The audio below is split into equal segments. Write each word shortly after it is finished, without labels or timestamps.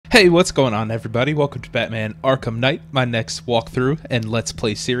Hey, what's going on, everybody? Welcome to Batman Arkham Knight, my next walkthrough and Let's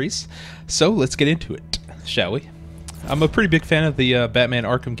Play series. So, let's get into it, shall we? I'm a pretty big fan of the Batman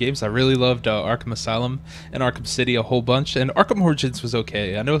Arkham games. I really loved Arkham Asylum and Arkham City a whole bunch, and Arkham Origins was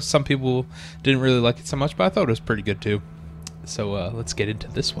okay. I know some people didn't really like it so much, but I thought it was pretty good too. So, let's get into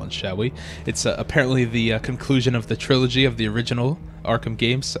this one, shall we? It's apparently the conclusion of the trilogy of the original Arkham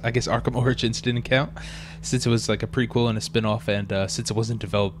games. I guess Arkham Origins didn't count, since it was like a prequel and a spin-off, and since it wasn't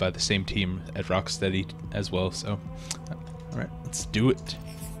developed by the same team at Rocksteady as well. So, alright, let's do it.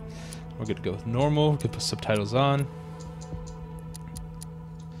 We're going to go with normal. We can put subtitles on.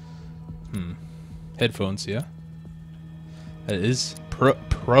 Headphones, yeah. That is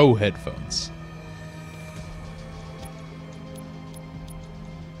pro headphones.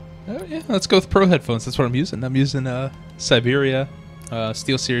 Oh yeah, let's go with pro headphones. That's what I'm using. I'm using Siberia,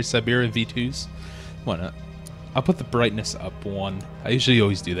 SteelSeries Siberia V2s. Why not? I'll put the brightness up 1. I usually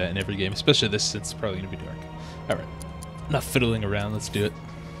always do that in every game, especially this since it's probably going to be dark. Alright, enough fiddling around, let's do it.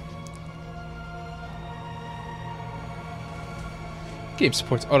 Game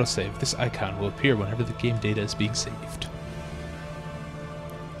supports autosave. This icon will appear whenever the game data is being saved.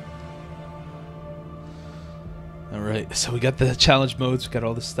 Alright, so we got the challenge modes, we got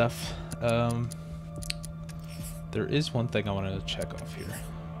all this stuff. There is one thing I want to check off here.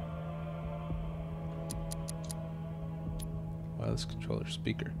 Wow, this controller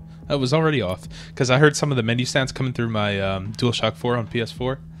speaker. Oh, it was already off, because I heard some of the menu sounds coming through my DualShock 4 on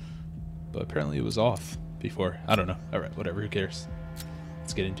PS4. But apparently it was off before. I don't know. Alright, whatever, who cares?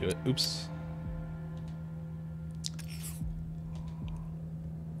 Let's get into it. Oops.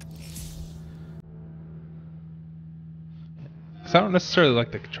 I don't necessarily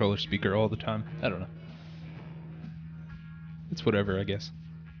like the controller speaker all the time. I don't know. It's whatever, I guess.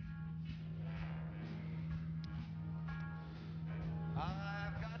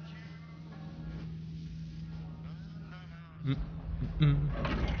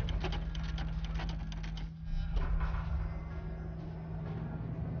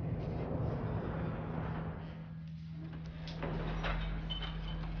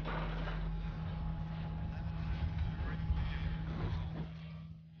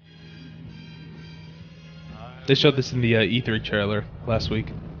 They showed this in the E3 trailer last week.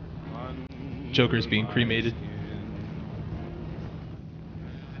 Joker's being cremated.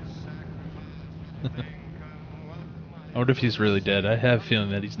 I wonder if he's really dead. I have a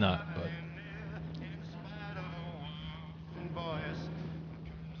feeling that he's not, but...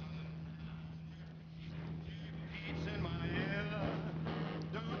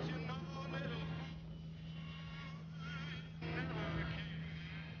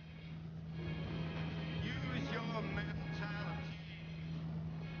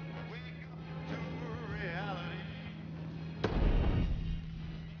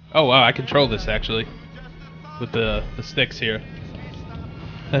 Oh wow, I control this actually with the sticks here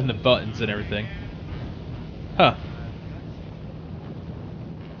and the buttons and everything. Huh.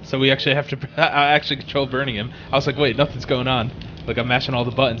 So we actually have to I actually control burning him. I was like, wait, nothing's going on. Like, I'm mashing all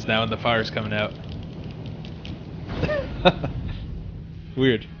the buttons now and the fire's coming out.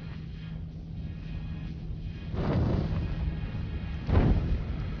 Weird.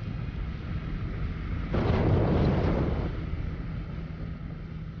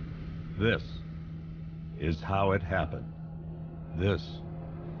 This is how it happened. This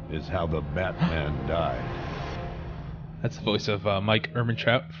is how the Batman died. That's the voice of Mike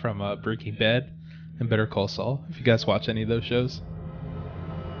Ehrmantraut from Breaking Bad and Better Call Saul, if you guys watch any of those shows.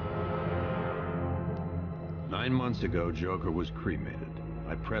 9 months ago, Joker was cremated.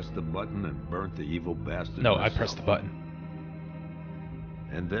 I pressed the button and burnt the evil bastard No, myself. I pressed the button.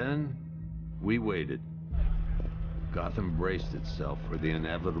 And then, we waited. Gotham braced itself for the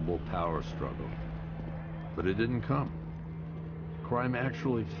inevitable power struggle. But it didn't come. Crime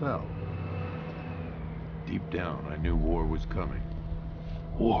actually fell. Deep down, I knew war was coming.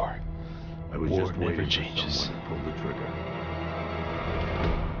 War. I was War just waiting never for changes. someone to pull the trigger.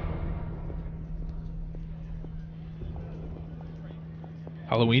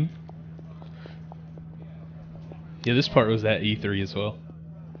 Halloween? Yeah, this part was at E3 as well.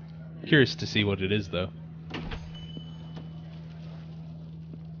 Curious to see what it is, though.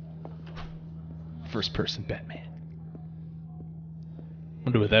 First person Batman.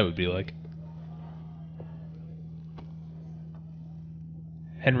 Wonder what that would be like.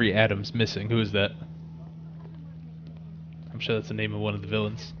 Henry Adams missing. Who is that? I'm sure that's the name of one of the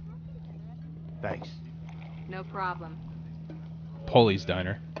villains. Thanks. No problem. Paulie's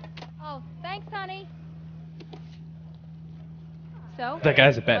Diner. Oh, thanks, honey. So? That guy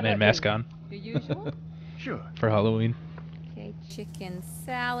has a What'd Batman I do? mask on Your usual? Sure. for Halloween. Okay, chicken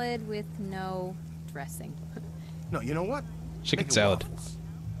salad with no dressing. No, you know what? Chicken Make it salad. waffles.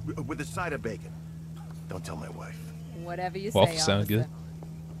 With a side of bacon. Don't tell my wife. Whatever you Waffles say, sound officer. good.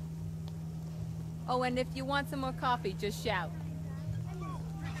 Oh, and if you want some more coffee, just shout.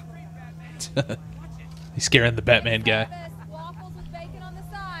 He's scaring the Batman guy. Service, waffles with bacon on the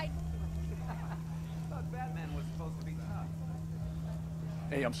side.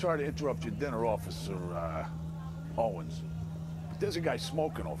 Hey, I'm sorry to interrupt your dinner, Officer Owens. But there's a guy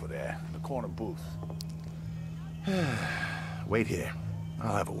smoking over there in the corner booth. Wait here.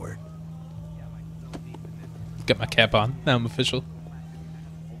 I'll have a word. Got my cap on. Now I'm official.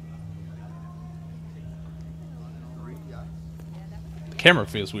 The camera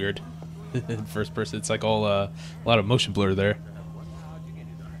feels weird. In first person, it's like all a lot of motion blur there.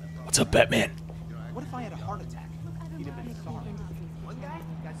 What's up, Batman? What if I had a heart attack? He'd have been sorry. One guy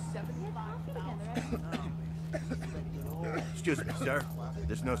got 75,000. Excuse me, sir.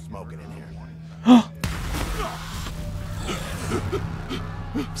 There's no smoking in here.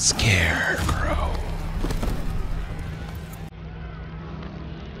 Scarecrow.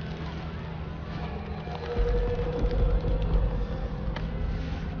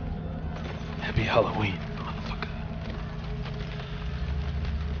 Happy Halloween, motherfucker.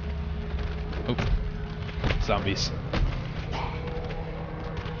 Oh. Zombies.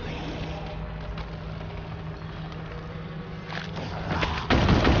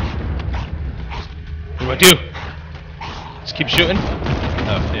 What do I do? Just keep shooting?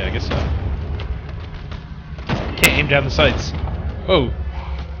 Oh, yeah, I guess so. Can't aim down the sights. Whoa.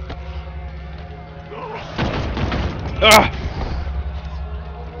 Ah!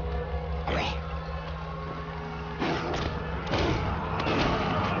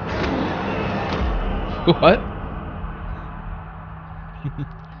 What?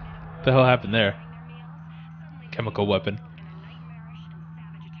 The hell happened there? Chemical weapon.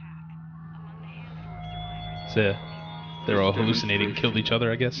 So they're all hallucinating, killed each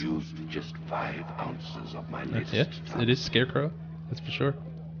other, I guess. Used just 5 ounces of my latest Yeah, stuff. it is Scarecrow. That's for sure.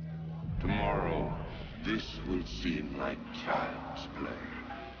 Tomorrow, this will seem like child's play.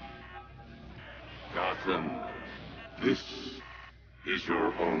 Gotham, this is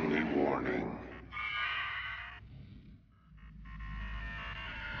your only warning.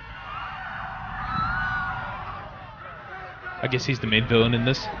 I guess he's the main villain in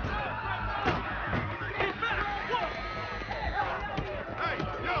this.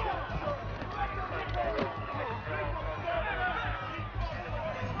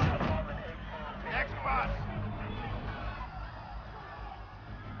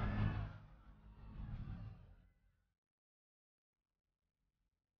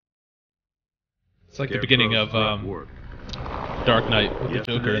 It's like the beginning of Dark Knight with the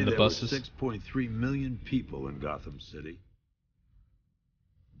Joker and the buses. 6.3 million people in Gotham City.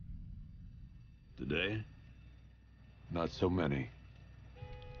 Today, not so many.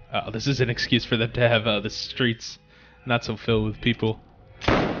 This is an excuse for them to have the streets not so filled with people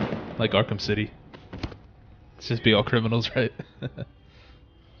like Arkham City. Let's just be all criminals, right?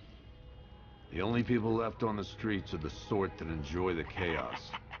 The only people left on the streets are the sort that enjoy the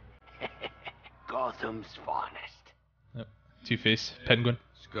chaos. Gotham's finest. Yep. Two-Face, Penguin,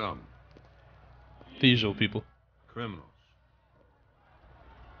 Scum, the usual people. criminals,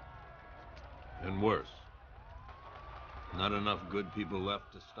 and worse. Not enough good people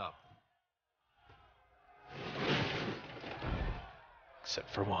left to stop them. Except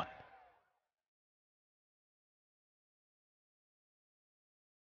for one.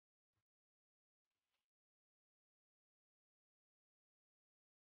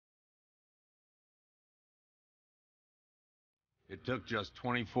 It took just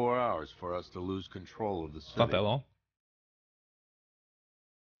 24 hours for us to lose control of the city. Not that long.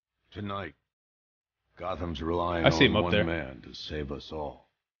 Tonight, Gotham's relying I see him on up one there. man to save us all.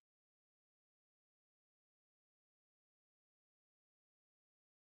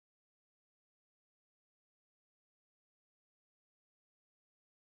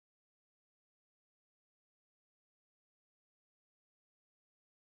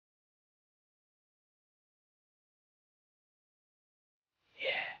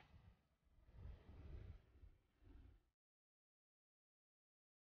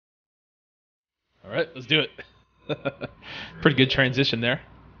 All right, let's do it. Pretty good transition there.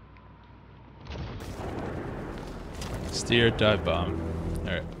 Steer, dive bomb.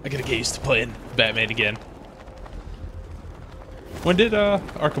 All right, I gotta get used to playing Batman again. When did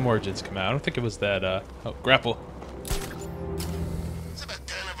Arkham Origins come out? I don't think it was that. Oh, grapple. It's about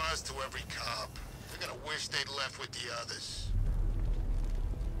 10 of us to every cop. They're gonna wish they'd left with the others.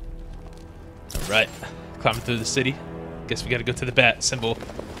 All right, climbing through the city. Guess we gotta go to the bat symbol.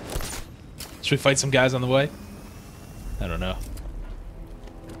 Should we fight some guys on the way? I don't know.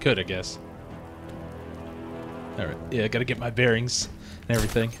 Could, I guess. Alright, yeah, gotta get my bearings and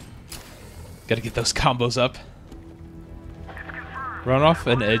everything. Gotta get those combos up. Run off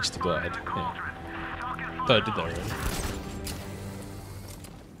and edge to glide. Yeah. Thought I did that already.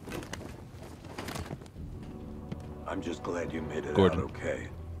 I'm just glad you made it Gordon. out okay.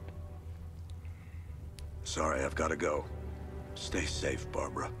 Sorry, I've got to go. Stay safe,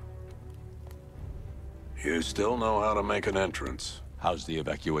 Barbara. You still know how to make an entrance. How's the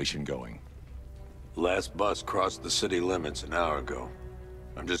evacuation going? Last bus crossed the city limits an hour ago.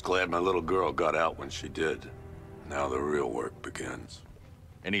 I'm just glad my little girl got out when she did. Now the real work begins.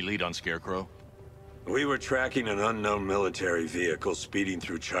 Any lead on Scarecrow? We were tracking an unknown military vehicle speeding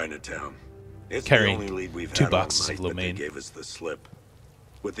through Chinatown. It's Carrying the only lead we've 2 had all boxes night, of but they Lomain. gave us the slip.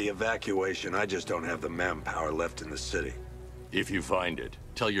 With the evacuation, I just don't have the manpower left in the city. If you find it,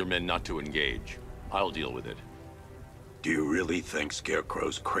 tell your men not to engage. I'll deal with it. Do you really think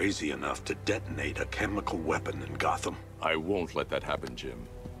Scarecrow's crazy enough to detonate a chemical weapon in Gotham? I won't let that happen, Jim.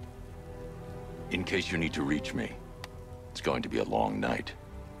 In case you need to reach me, it's going to be a long night.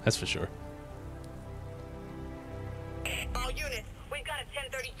 That's for sure. All units, we've got a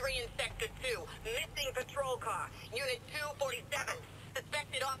 1033 in Sector 2. Missing patrol car. Unit 247.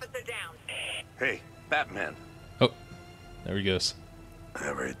 Suspected officer down. Hey, Batman. Oh, there he goes.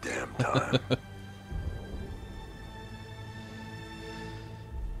 Every damn time.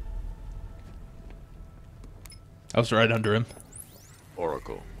 I was right under him.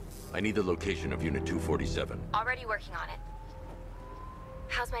 Oracle, I need the location of Unit 247. Already working on it.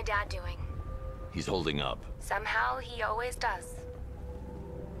 How's my dad doing? He's holding up. Somehow he always does.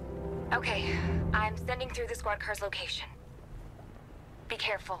 Okay, I'm sending through the squad car's location. Be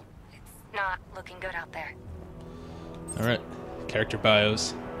careful. It's not looking good out there. Alright. Character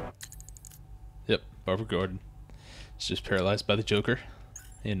bios. Yep, Barbara Gordon. She's just paralyzed by the Joker.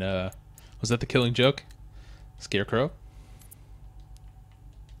 In, was that The Killing Joke? Scarecrow.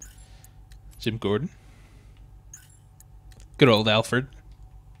 Jim Gordon. Good old Alfred.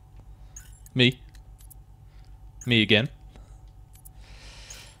 Me. Me again.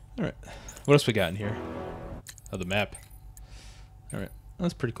 Alright. What else we got in here? Oh, the map. Alright.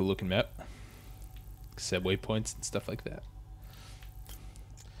 That's a pretty cool looking map. Set waypoints and stuff like that.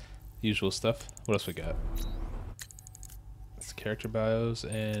 Usual stuff. What else we got? It's character bios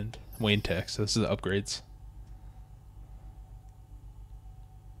and Wayne text. So this is the upgrades.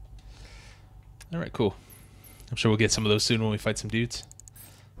 Alright, cool. I'm sure we'll get some of those soon when we fight some dudes.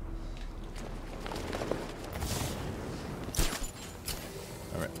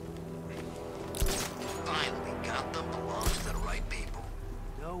 Alright. Finally got them, belongs to the right people.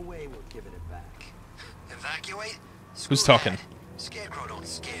 No way we're giving it back. Evacuate? Who's Screw talking? that. Scarecrow don't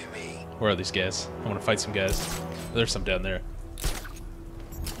scare me. Where are these guys? I want to fight some guys. There's some down there.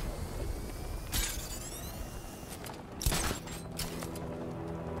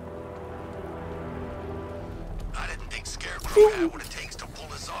 I didn't think Scarecrow had what it takes to pull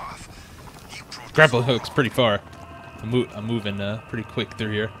this off. He proved Grappling us wrong. hook's pretty far. I'm moving pretty quick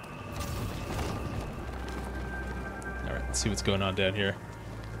through here. Alright, let's see what's going on down here.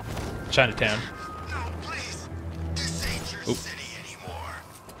 Chinatown. No, please. This ain't your Oop. city anymore.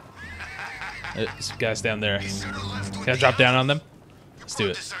 There's some guys down there. You should have left with Can I the drop down others. on them? You Let's do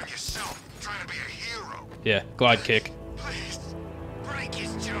brought it. this on yourself, trying to be a hero. Yeah, glide kick. Please, break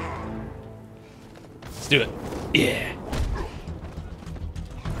his jaw. Let's do it. Yeah.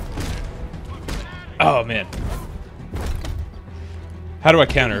 Oh, man. How do I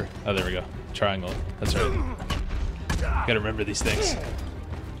counter? Oh, there we go. Triangle. That's right. Gotta remember these things.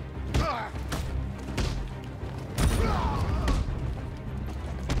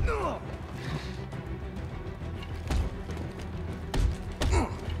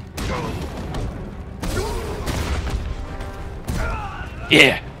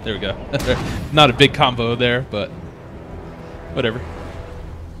 Yeah, there we go. Not a big combo there, but whatever.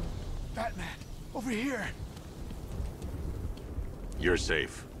 Batman, over here. You're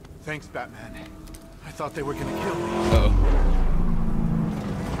safe. Thanks, Batman. I thought they were gonna kill me. Uh-oh.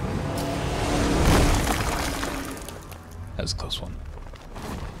 That was a close one.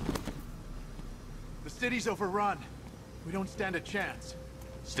 The city's overrun. We don't stand a chance.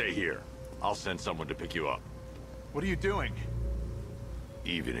 Stay here. I'll send someone to pick you up. What are you doing?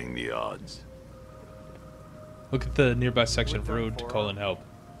 Evening the odds. Look at the nearby section of road to call in help.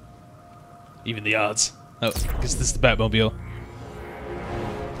 Even the odds. Oh, I guess this is the Batmobile.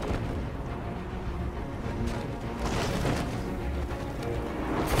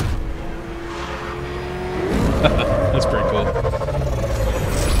 That's pretty cool.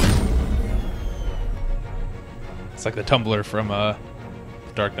 It's like the tumbler from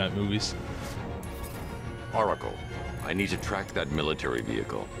Dark Knight movies. Oracle, I need to track that military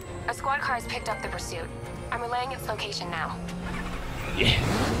vehicle. A squad car has picked up the pursuit. I'm relaying its location now. Yeah.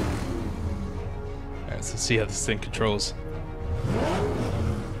 Alright, so let's see how this thing controls.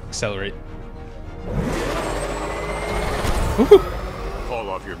 Accelerate. Woohoo! Call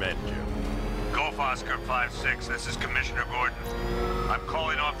off your men, Jim. Golf Oscar 5-6, this is Commissioner Gordon. I'm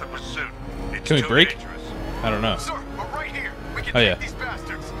calling off the pursuit. It's Can we too break? dangerous. I don't know. Sir, we're right here. We can Oh, take yeah. these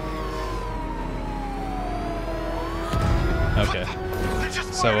bastards. Okay.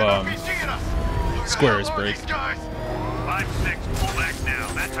 So, square is break. 5-6, pull back now.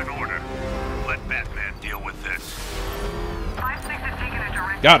 That's an order. Let Batman deal with this. 5-6 is taking a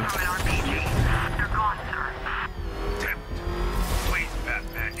direct Got him. from an RPG. They're gone, sir. Damn it. Please,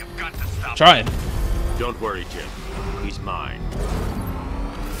 Batman, you've got to stop. Trying. Don't worry, Jim. He's mine.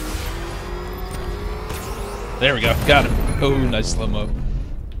 There we go. Got him. Oh, nice slow-mo.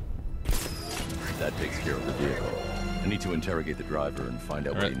 That takes care of the vehicle. I need to interrogate the driver and find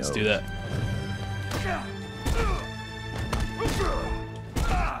out what Alright, he knows. let's do that.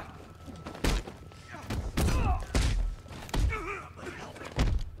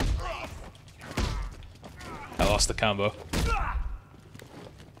 I lost the combo.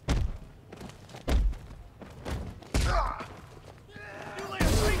 You lay a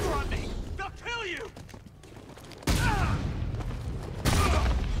finger on me. They'll kill you.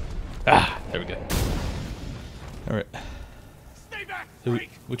 Ah, there we go. Alright. Stay back.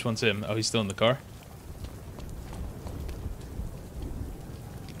 Which one's him? Oh, he's still in the car?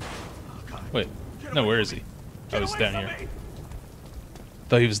 Wait. No, where is he? Oh, he's down here.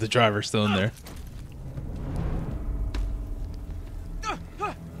 Thought he was the driver still in there.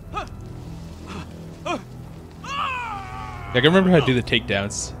 Yeah, I can remember how to do the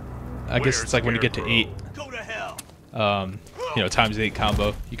takedowns. I guess it's like when you get to 8. You know, times 8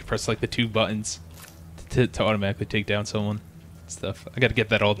 combo. You can press like the 2 buttons to automatically take down someone. Stuff. I gotta get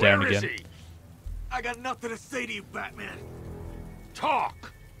that all down again. I got nothing to say to you, Batman.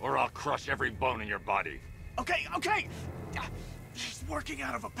 Talk, or I'll crush every bone in your body. Okay, okay. He's working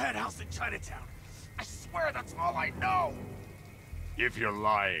out of a penthouse in Chinatown. I swear that's all I know. If you're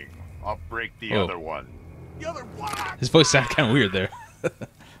lying, I'll break the Whoa. other one. The other what? His voice sounded kind of weird there.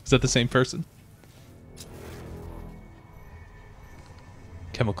 Is that the same person?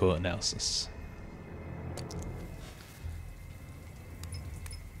 Chemical analysis.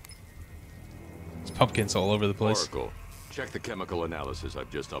 There's pumpkins all over the place. Oracle, check the chemical analysis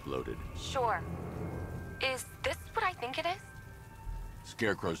I've just uploaded. Sure. Is this what I think it is?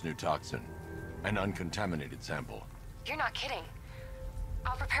 Scarecrow's new toxin. An uncontaminated sample. You're not kidding.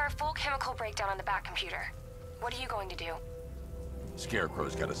 I'll prepare a full chemical breakdown on the back computer. What are you going to do?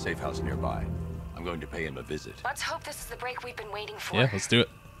 Scarecrow's got a safe house nearby. I'm going to pay him a visit. Let's hope this is the break we've been waiting for. Yeah, let's do it.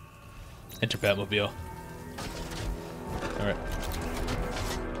 Enter Batmobile. Alright.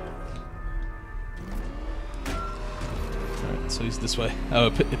 Alright, so he's this way. Oh,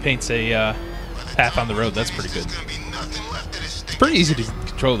 it paints a path on the road. That's pretty good. It's pretty easy to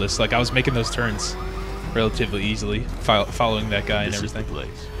control this. Like, I was making those turns relatively easily, following that guy and everything.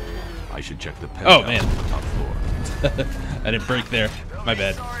 I should check the Oh, man. on the top floor. I didn't break there. My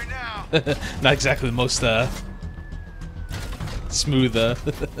bad. Not exactly the most smooth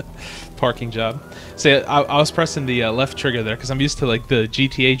parking job. See, I was pressing the left trigger there because I'm used to like the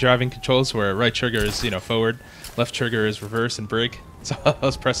GTA driving controls where right trigger is, you know, forward, left trigger is reverse and brake. So I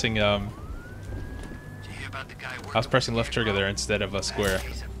was pressing left trigger there instead of a square.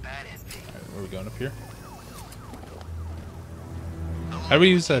 Alright, where are we going up here? How do we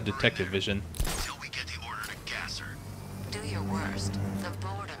use detective vision? Do your worst. The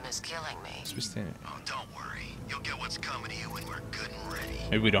boredom is killing me. Oh, don't worry. You'll get what's coming to you when we're good and ready.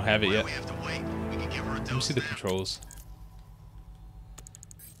 Maybe we don't have it yet. We have to wait. We can give her a Let me dose see the then. controls.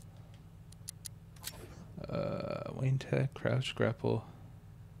 Wayne Tech, crouch, grapple.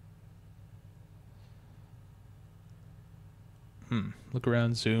 Look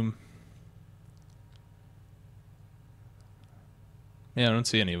around, zoom. Yeah, I don't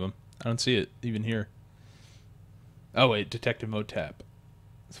see any of them. I don't see it even here. Oh wait, detective mode tap.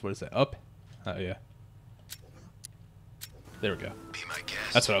 So what is that? Up? Oh yeah. There we go.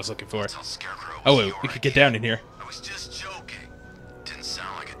 That's what I was looking for. Oh wait, we could get down in here. I was just joking. Didn't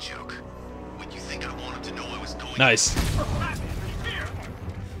sound like a joke. Would you think I wanted to know I was going? Nice.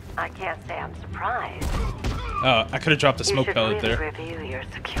 I can't say I'm surprised. Oh, I could have dropped a smoke you should pellet really there. review your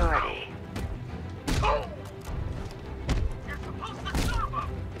security.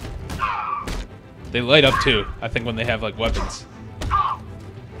 They light up too, I think, when they have like weapons.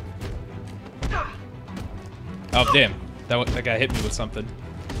 Oh damn, that guy hit me with something.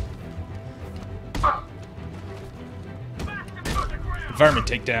 Environment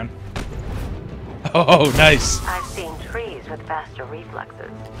takedown. Oh, nice. I've seen trees with faster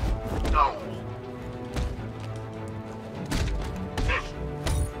reflexes.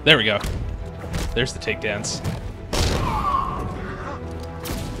 There we go. There's the takedowns.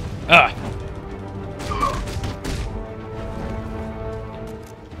 Ah.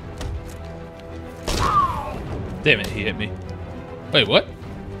 Damn it, he hit me. Wait, what?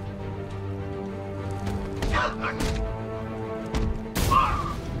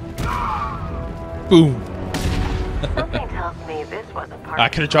 Boom. Something tells me this wasn't part I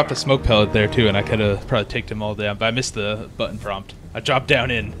could have dropped a smoke pellet there too, and I could have probably taken them all down, but I missed the button prompt. I dropped down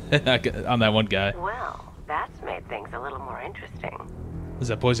in on that one guy. Well, that's made things a little more interesting. Is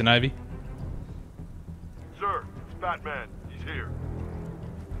that Poison Ivy? Sir, it's Batman. He's here.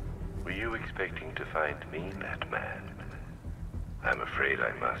 Were you expecting to find me, Batman? I'm afraid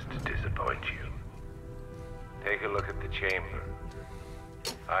I must disappoint you. Take a look at the chamber.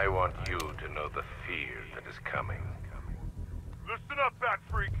 I want you to know the fear that is coming. Listen up, Bat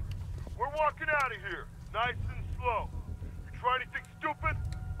Freak. We're walking out of here, nice and slow. You try anything stupid,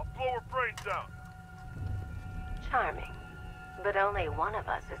 I'll blow her brains out. Charming. But only one of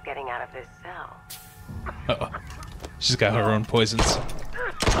us is getting out of this cell. Uh-oh. She's got her own poisons.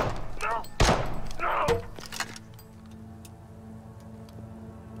 No! No!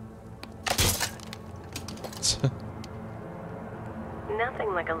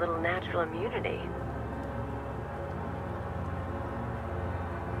 Nothing like a little natural immunity.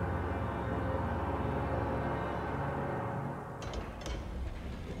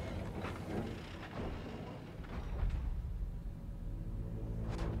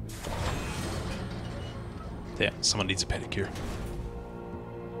 Damn, someone needs a pedicure.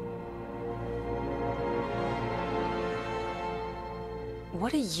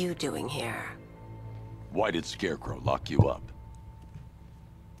 What are you doing here? Why did Scarecrow lock you up?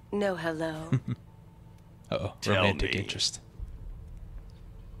 No hello. Uh-oh, Tell romantic me. interest.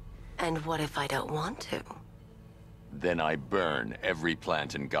 And what if I don't want to? Then I burn every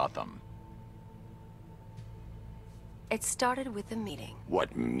plant in Gotham. It started with a meeting.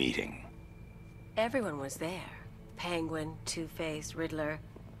 What meeting? Everyone was there. Penguin, Two-Face, Riddler,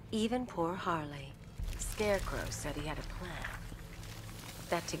 even poor Harley. Scarecrow said he had a plan.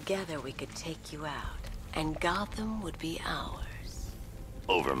 That together we could take you out, and Gotham would be ours.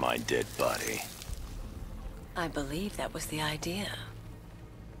 Over my dead body. I believe that was the idea.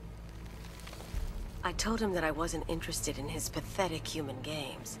 I told him that I wasn't interested in his pathetic human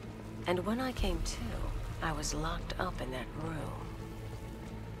games. And when I came to, I was locked up in that room.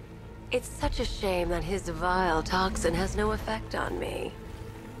 It's such a shame that his vile toxin has no effect on me.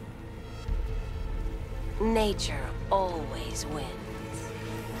 Nature always wins.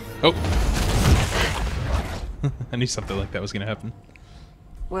 Oh. I knew something like that was gonna happen.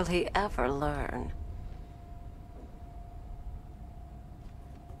 Will he ever learn?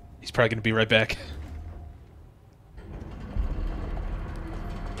 He's probably gonna be right back.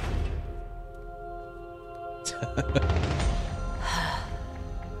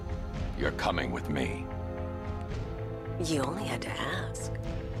 You're coming with me. You only had to ask.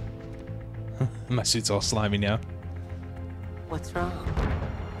 My suit's all slimy now. What's wrong?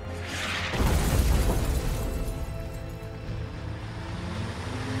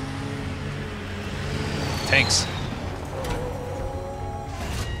 Tanks.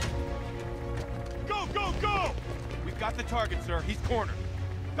 Go, go, go! We've got the target, sir. He's cornered.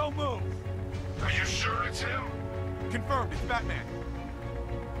 Don't move! Are you sure it's him? Confirmed, it's Batman.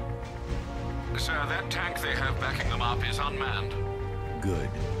 Sir, that tank they have backing them up is unmanned. Good.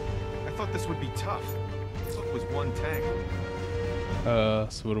 I thought this would be tough. It was one tank.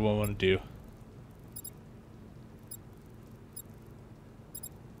 So what do I want to do?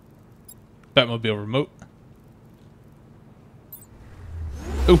 Batmobile remote.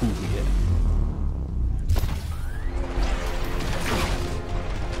 Ooh, yeah.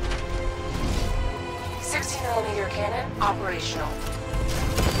 .60mm cannon operational.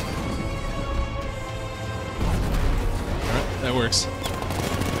 Alright, that works.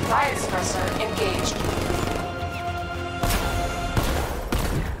 Riot suppressor engaged.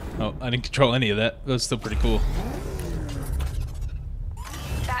 Oh, I didn't control any of that. That was still pretty cool.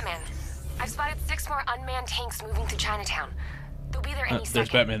 Batman, I've spotted 6 more unmanned tanks moving through Chinatown. They'll be there any There's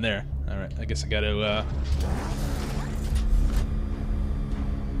second. Batman there. Alright, I guess I gotta,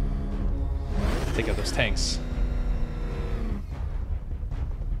 take out those tanks.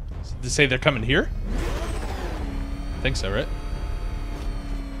 to say they're coming here? I think so, right?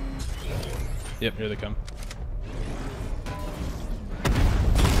 Yep, here they come.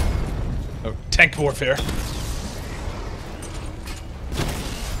 Oh, tank warfare.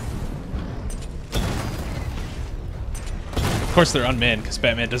 Of course they're unmanned, because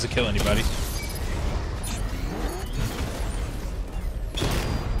Batman doesn't kill anybody.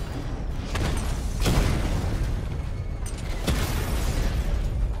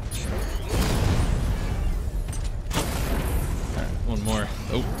 Alright, one more.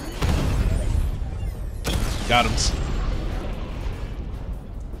 Oh. Got him.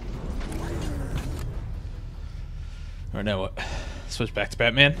 Alright, now what? Switch back to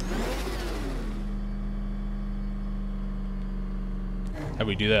Batman. How'd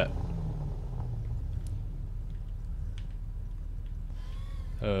we do that?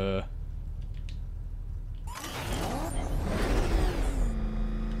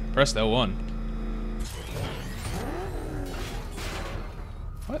 Press L1.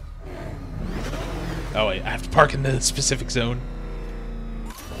 What? Oh wait, I have to park in the specific zone.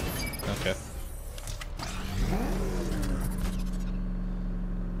 Okay.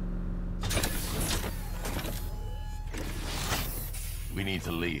 We need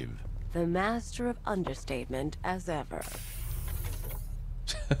to leave. The master of understatement as ever.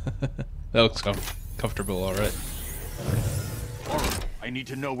 That looks comfortable, alright. I need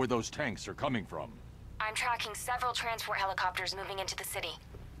to know where those tanks are coming from. I'm tracking several transport helicopters moving into the city.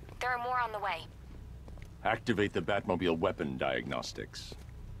 There are more on the way. Activate the Batmobile weapon diagnostics.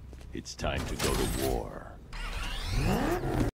 It's time to go to war.